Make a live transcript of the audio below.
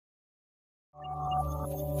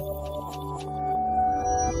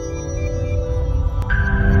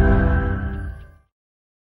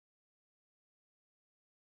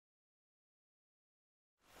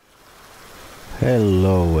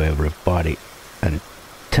Hello everybody, and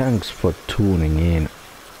thanks for tuning in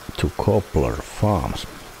to Cobbler Farms.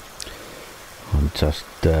 I'm just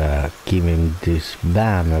giving this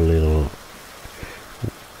van a little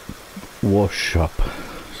wash up.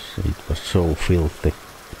 It was so filthy,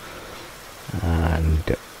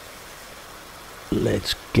 and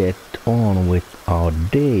let's get on with our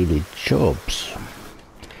daily jobs.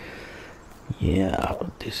 Yeah,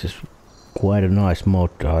 this is quite a nice mod.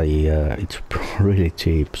 It's really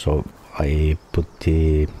cheap, so I put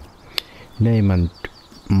the name and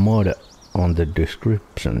mod on the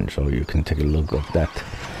description so you can take a look at that.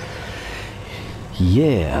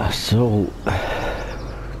 Yeah, so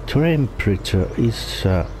temperature is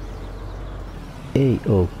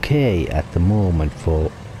a-okay at the moment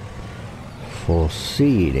for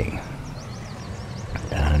seeding,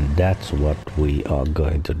 and that's what we are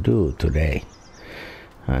going to do today.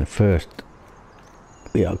 And first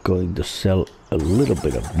we are going to sell a little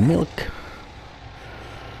bit of milk.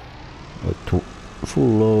 A full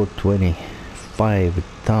load,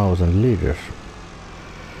 25,000 liters.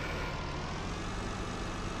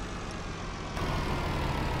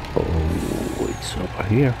 Oh, it's over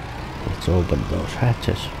here. Let's open those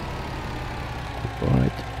hatches.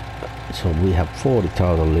 Right. So we have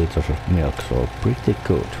 40,000 liters of milk, so pretty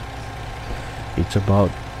good. It's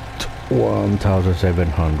about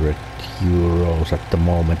 1,700 euros at the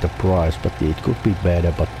moment, the price, but it could be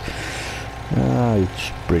better, but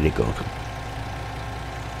it's pretty good.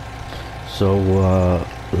 So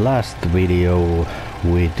last video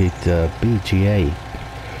we did PGA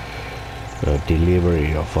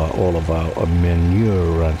delivery of all of our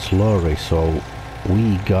manure and slurry, so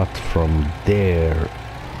we got from there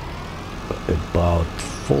about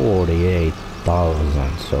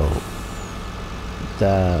 48,000, so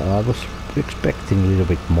I was expecting a little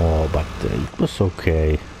bit more, but it was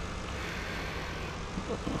okay.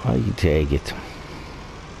 I take it.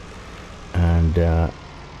 And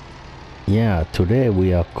yeah, today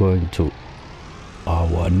we are going to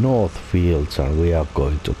our north fields and we are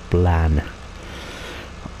going to plan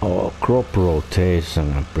our crop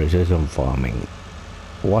rotation and precision farming.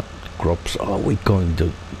 What crops are we going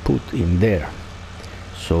to put in there?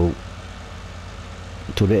 So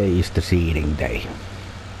today is the seeding day.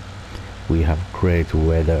 We have great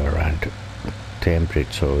weather and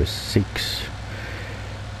temperature is 6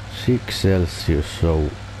 Celsius, so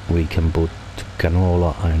we can put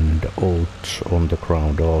canola and oats on the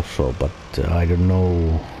ground also, but I don't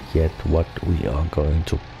know yet what we are going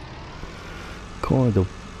to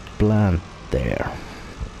plant there.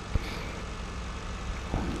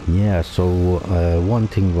 Yeah, so one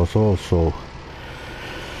thing was also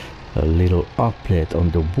a little update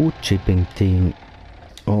on the wood chipping thing.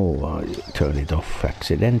 Oh, I turned it off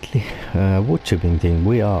accidentally. Wood chipping thing,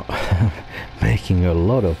 we are making a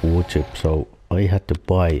lot of wood chips, so I had to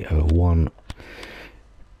buy one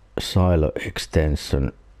silo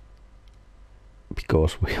extension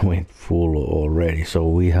because we went full already. So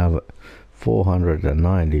we have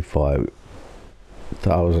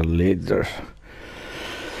 495,000 liters.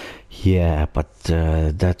 Yeah, but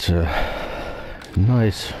that's a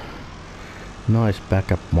nice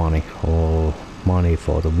backup money, or money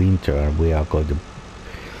for the winter, and we are going to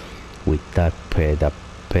with that pay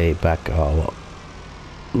back our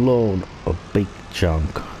loan, a big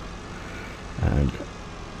chunk, and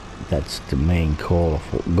that's the main goal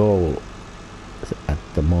at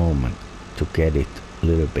the moment, to get it a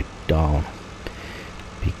little bit down,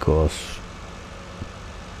 because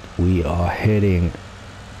we are heading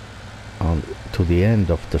on to the end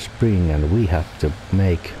of the spring and we have to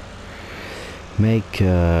make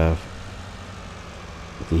the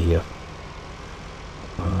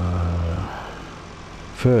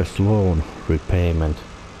first loan repayment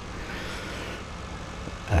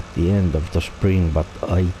at the end of the spring, but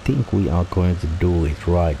I think we are going to do it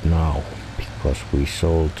right now because we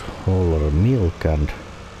sold all our milk and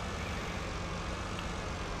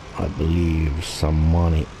I believe some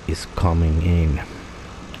money is coming in,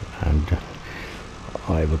 and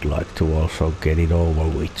I would like to also get it over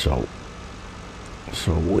with, so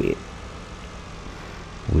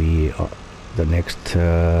we the next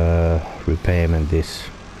repayment is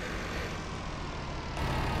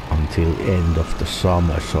until end of the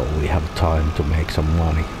summer, so we have time to make some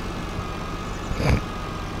money.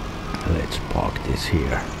 Let's park this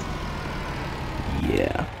here.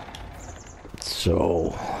 Yeah,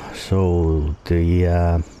 so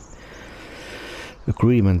the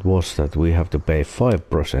agreement was that we have to pay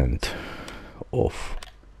 5% of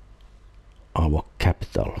our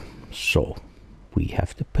capital, so we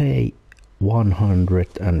have to pay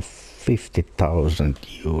 150,000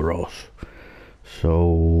 euros.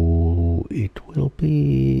 So it will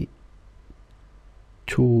be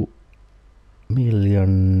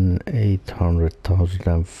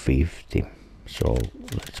 2,800,050. So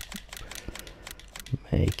let's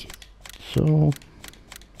make it so.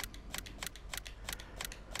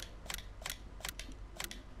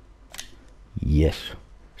 Yes,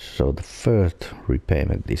 so the first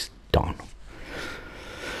repayment is done.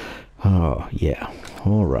 Oh yeah,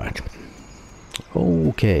 all right.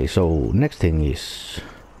 Okay, so next thing is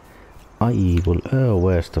I will,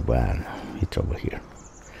 where's the van? It's over here.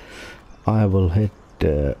 I will head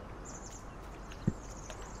to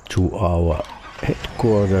our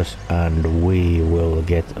headquarters and we will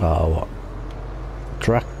get our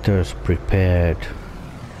tractors prepared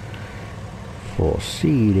for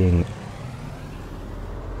seeding.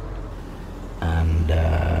 And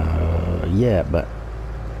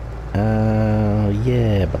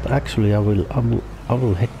but actually I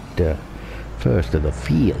will head first to the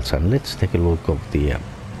fields and let's take a look of the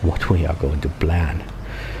what we are going to plan.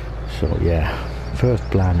 So yeah, first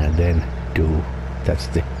plan and then do. That's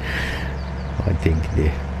the, I think,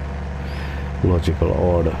 the logical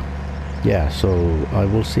order. Yeah, so I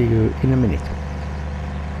will see you in a minute.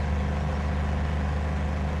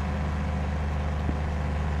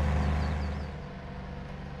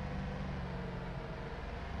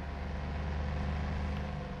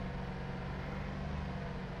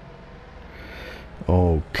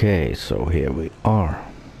 Okay, so here we are.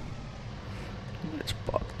 Let's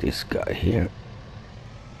park this guy here.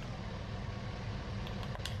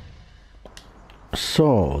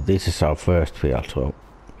 So this is our first field, so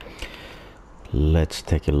let's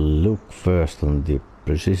take a look first on the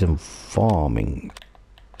precision farming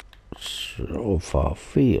of our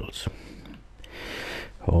fields.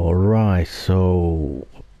 Alright, so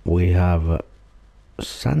we have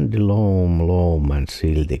sandy loam and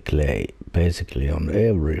silty clay basically on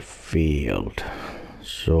every field.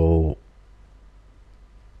 So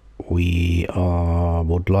we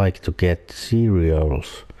would like to get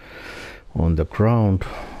cereals on the ground,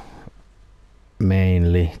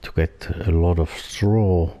 mainly to get a lot of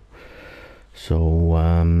straw. So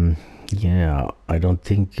yeah, I don't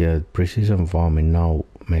think precision farming now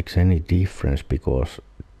makes any difference because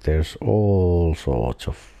there's all sorts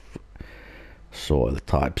of soil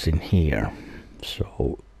types in here,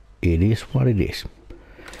 so it is what it is.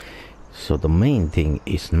 So the main thing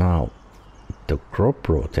is now the crop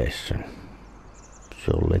rotation,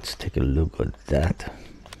 so let's take a look at that.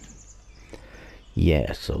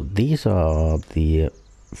 Yeah, so these are the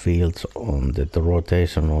fields on the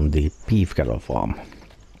rotation on the beef cattle farm.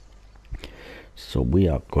 So we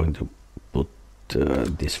are going to put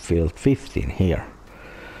this field 15 here.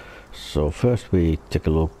 So first we take a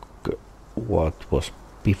look what was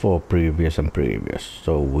before previous and previous.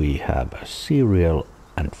 So we have a cereal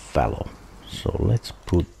and fallow. So let's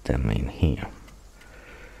put them in here.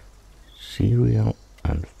 Cereal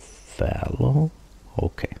and fallow.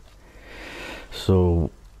 Okay. So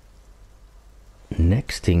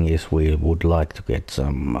next thing is we would like to get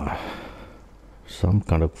some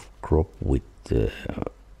kind of crop with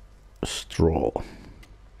straw.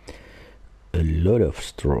 A lot of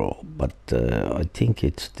straw, but I think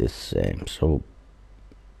it's the same. So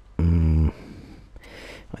I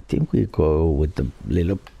think we go with the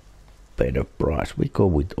little better price. We go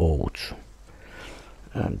with oats,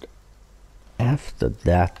 and after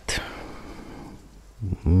that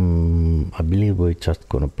I believe we're just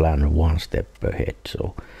gonna plan one step ahead.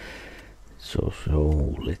 So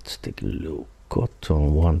let's take a look.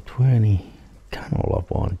 Cotton 120, canola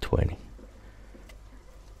 120.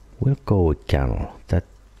 We'll go with canola. That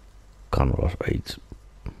canola is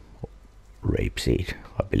rapeseed,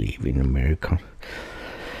 I believe, in America.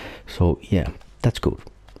 So yeah, that's good.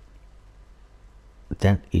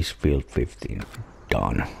 That is field 15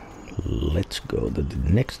 done. Let's go to the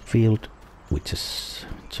next field, which is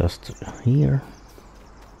just here.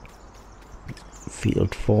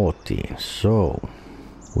 Field 14. So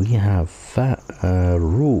we have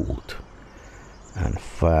root and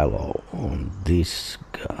fallow on this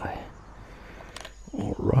guy.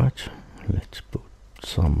 Alright, let's put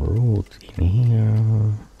some root in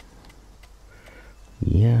here.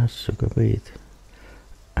 Yeah, sugar beet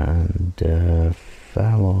and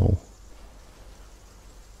fallow,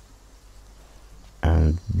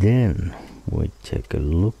 and then we take a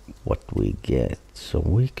look what we get. So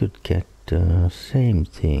we could get same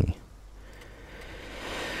thing.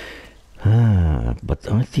 But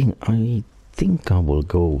I think I will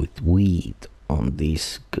go with wheat on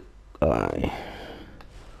this guy.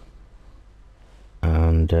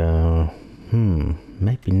 And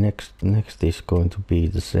maybe next is going to be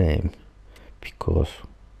the same, because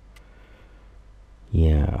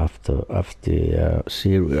yeah, after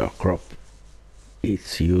cereal crop,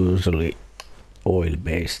 it's usually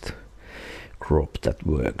oil-based crop that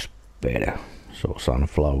works better. So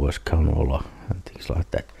sunflowers, canola, and things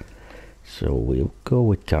like that. So we'll go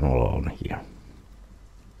with canola on here,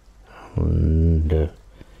 and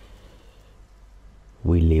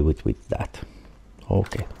we leave it with that.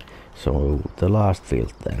 Okay, so the last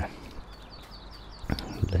field then.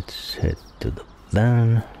 Let's head to the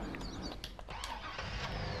van.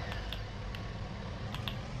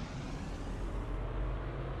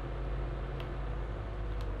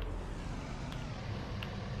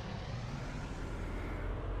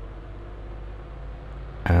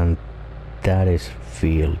 And that is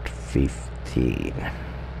field 15.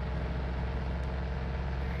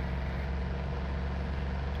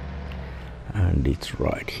 And it's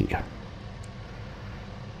right here.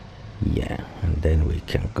 Yeah, and then we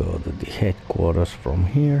can go to the headquarters from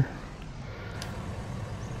here.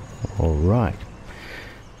 Alright.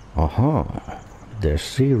 Aha, there's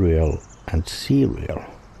cereal and cereal.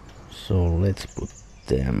 So let's put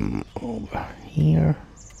them over here.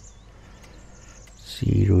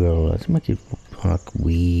 Cereal, let's make it like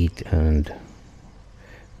wheat and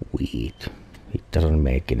wheat. It doesn't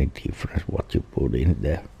make any difference what you put in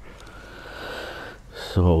there.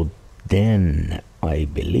 So then I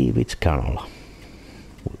believe it's canola.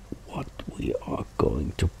 What we are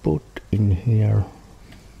going to put in here.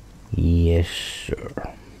 Yes,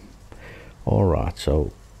 sir. Alright,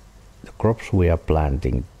 so the crops we are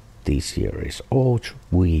planting this year is oats,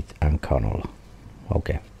 wheat and canola.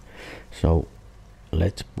 Okay, so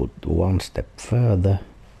let's put one step further,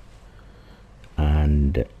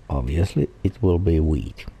 and obviously it will be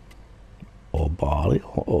wheat or barley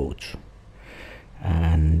or oats.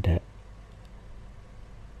 And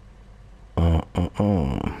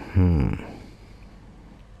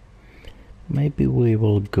maybe we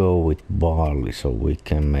will go with barley, so we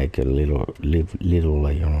can make a little,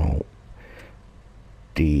 you know,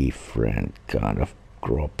 different kind of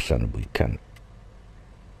crops, and we can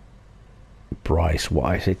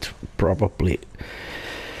price-wise it's probably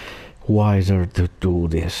wiser to do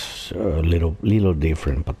this little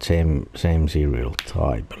different, but same cereal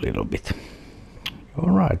type a little bit.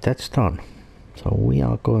 Alright, that's done. So we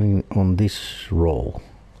are going on this row,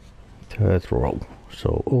 third row.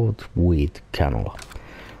 So oat, wheat, canola.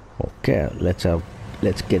 Okay,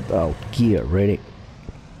 let's get our gear ready.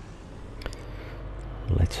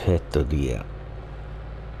 Let's head to the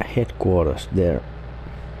headquarters there.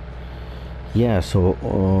 Yeah, so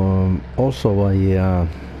also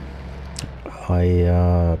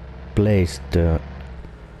I placed a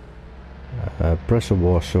pressure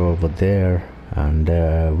washer over there and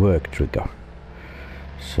work trigger.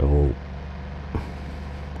 So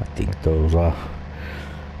I think those are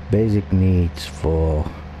basic needs for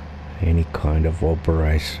any kind of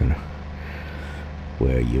operation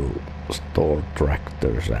where you store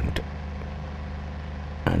tractors and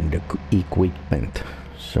equipment.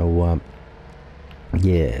 So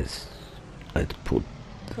yes, let's put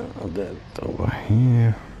that over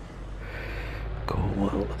here. Go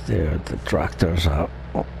over there. The tractors are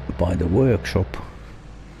by the workshop.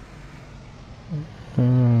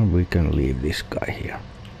 We can leave this guy here.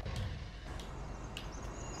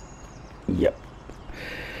 Yep.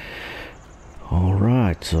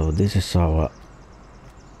 Alright, so this is our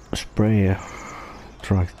sprayer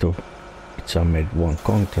tractor. It's made one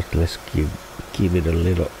contact. Let's give it a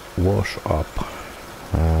little wash up,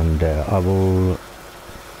 and I will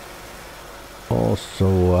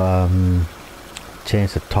also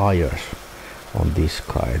change the tires on this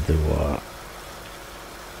guy to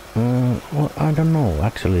well, I don't know,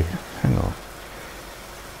 actually, hang on.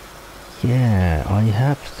 Yeah, I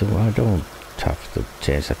don't have to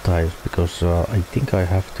change the tires, because I think I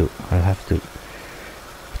have to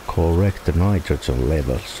correct the nitrogen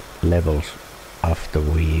levels after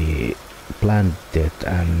we plant it,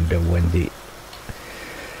 and when the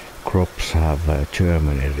crops have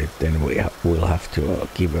germinated, then we'll have to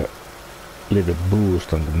give a little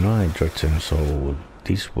boost on the nitrogen, so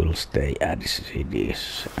this will stay as it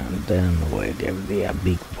is, and then we give the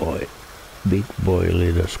big boy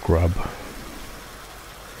little scrub,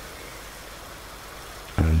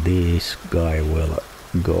 and this guy will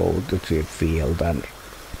go to the field and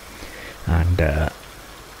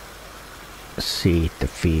seed the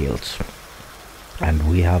fields. And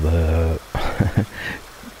we have a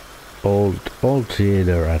old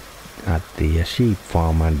cedar at the sheep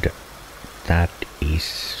farm, and that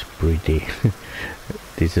is pretty.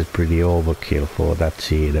 This is pretty overkill for that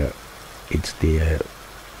cedar. It's the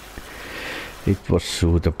it was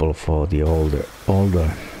suitable for the older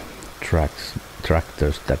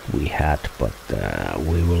tractors that we had, but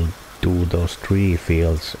we will do those 3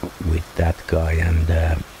 fields with that guy, and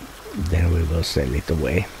then we will sell it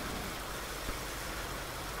away.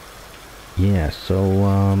 Yeah,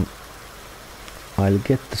 so I'll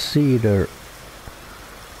get the cedar,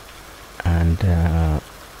 and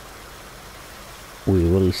we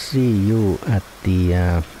will see you at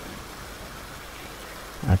the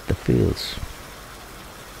fields.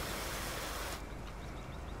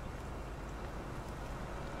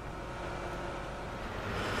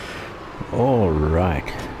 All right,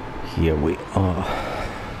 here we are.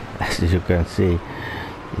 As you can see,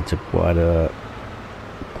 it's quite a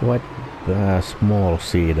small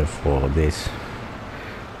cedar for this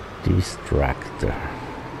tractor,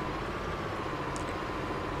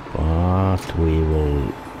 but we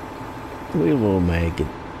will make it.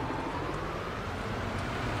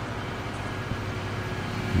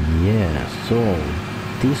 Yeah, so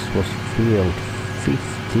this was field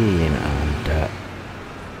 15 and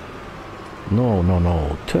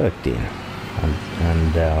no 13,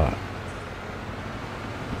 and the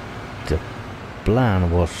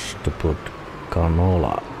plan was to put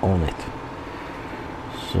canola on it.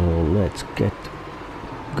 So let's get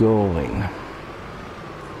going.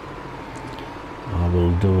 I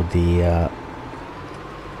will do the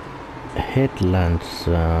headlands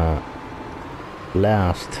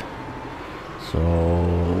last, so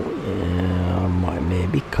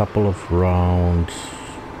maybe couple of rounds.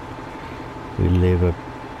 We leave a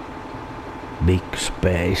big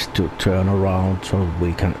space to turn around, so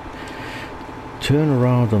we can turn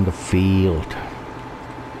around on the field.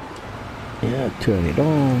 Yeah, turn it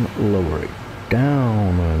on, lower it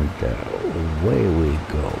down, and away we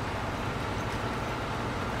go.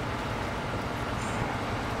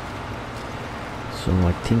 So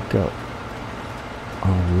I think I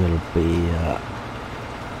will be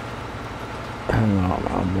hang on,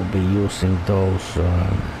 I will be using those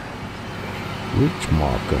ridge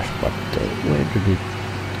markers, but where did it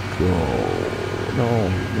go? No,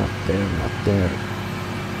 not there.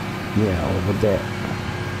 Yeah, over there.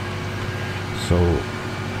 So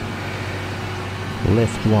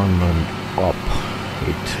left one and up,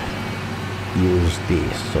 it used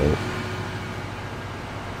these, so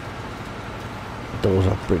those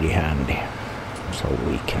are pretty handy. So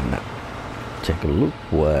we can take a look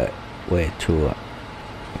where to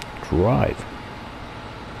drive.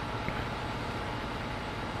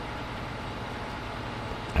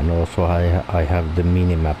 And also I have the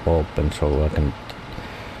minimap open, so I can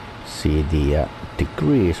see the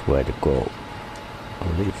degrees where to go.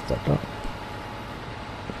 I'll lift that up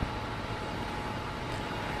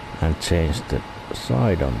and change the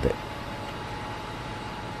side on there.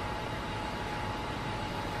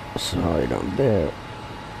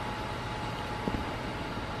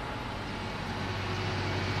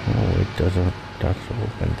 Oh, it doesn't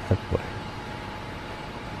open that way.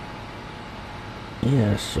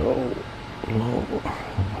 Yeah, so low over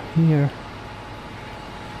here.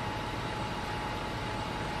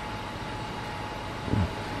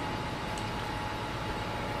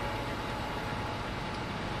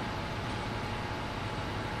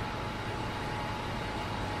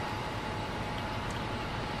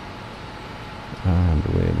 And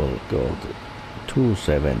we will go to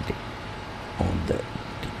 270 on the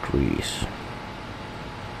degrees.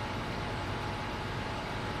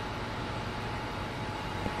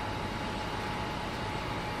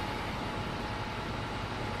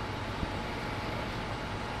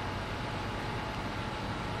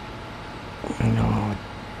 No,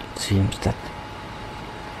 it seems that,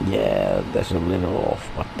 yeah, there's a little off,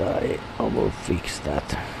 but I will fix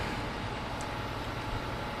that.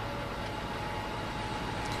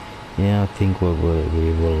 Yeah, I think we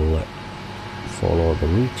will follow the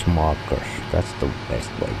ridge markers. That's the best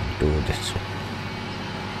way to do this.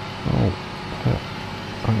 Oh,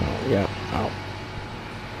 yeah, now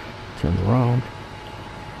turn around.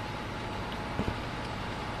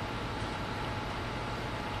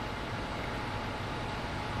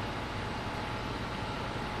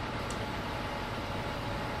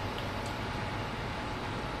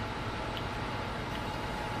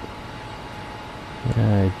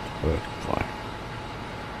 Yeah, it worked fine.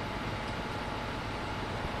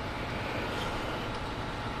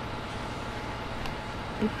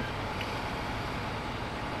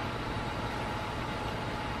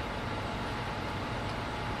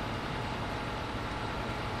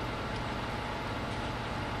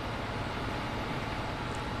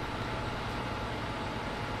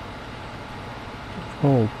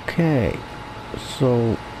 Okay,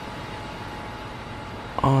 so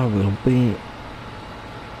I will be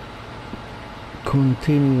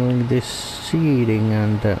continuing this seeding,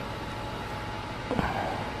 and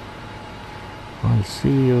I'll see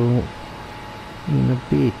you in a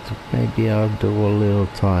bit. Maybe I'll do a little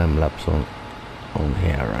time lapse on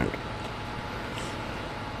here, and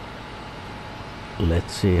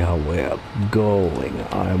let's see how we're going.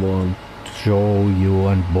 I won't show you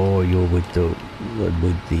and bore you with the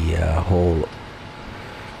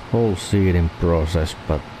whole seeding process,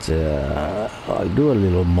 but I'll do a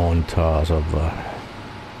little montage of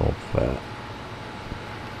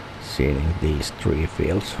seeding these 3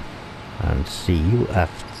 fields, and see you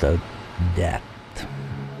after that.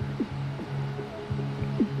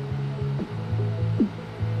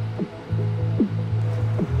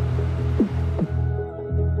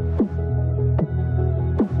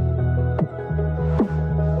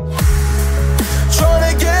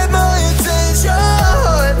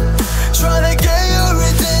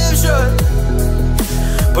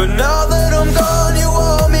 But now that I'm gone, you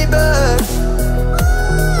want me back.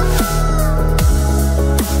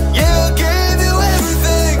 Yeah, I gave you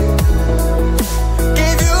everything.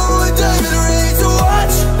 Gave you a diamond ring to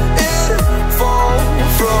watch it fall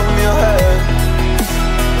from your head.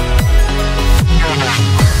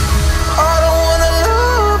 I don't wanna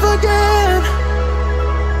love again,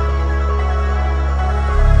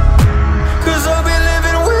 'cause I'll be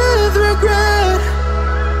living with regret.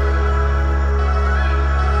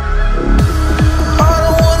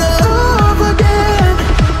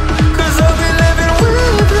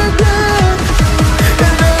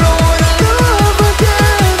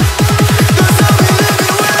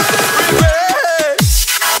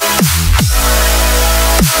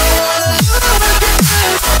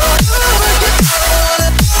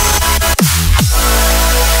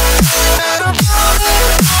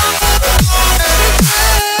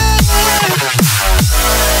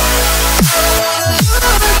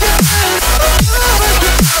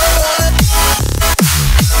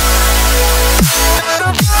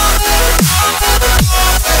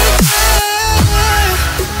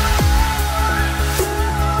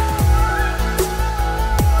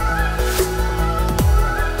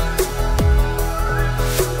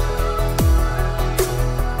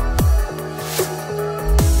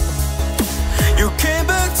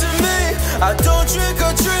 I don't trick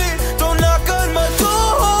or treat, don't knock on my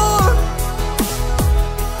door.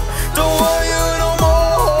 Don't want you no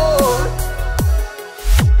more.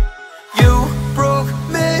 You broke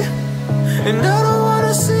me, and I don't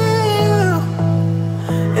wanna see you,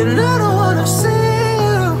 and I don't wanna see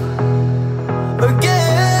you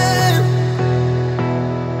again.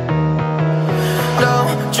 No,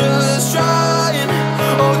 just trying,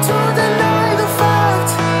 oh, don't deny the fact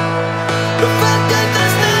that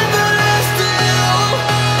there's never less to you.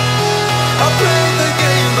 I played the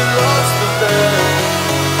game but lost the bet.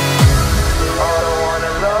 I don't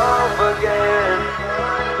wanna love again.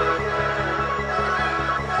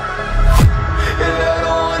 Yeah, I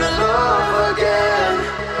don't wanna love again.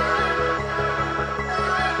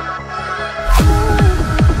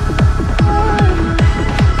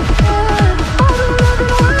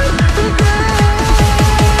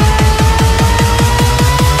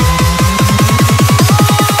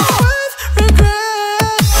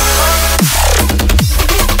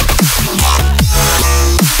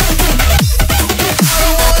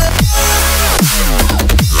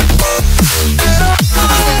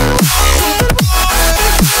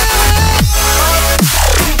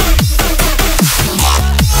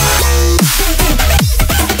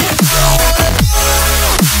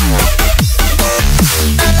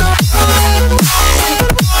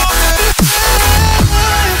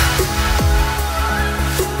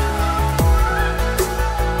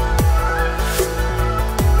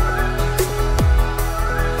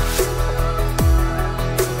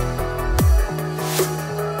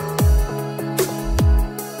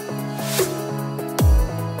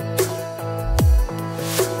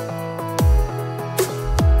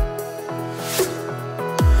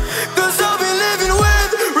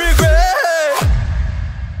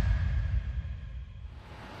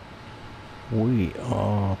 We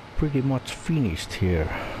are pretty much finished here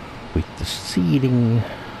with the seeding,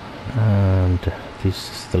 and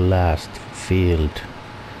this is the last field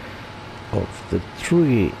of the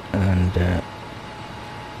tree, and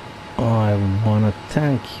I wanna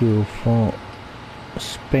thank you for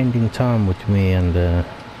spending time with me, and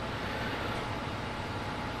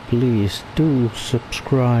please do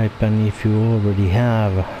subscribe, and if you already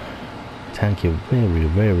have, thank you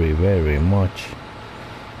very much.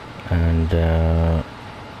 And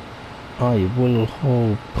I will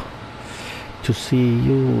hope to see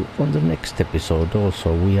you on the next episode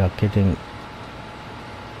also. We are getting,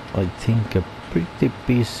 I think, a pretty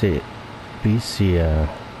busy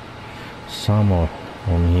summer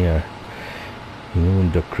on here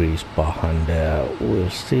in Untergriesbach, and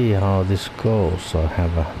we'll see how this goes. I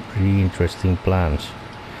have pretty interesting plans.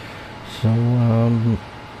 So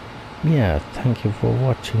yeah, thank you for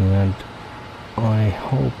watching, and I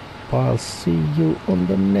hope I'll see you on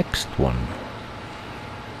the next one.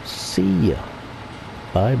 See ya.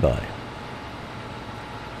 Bye bye.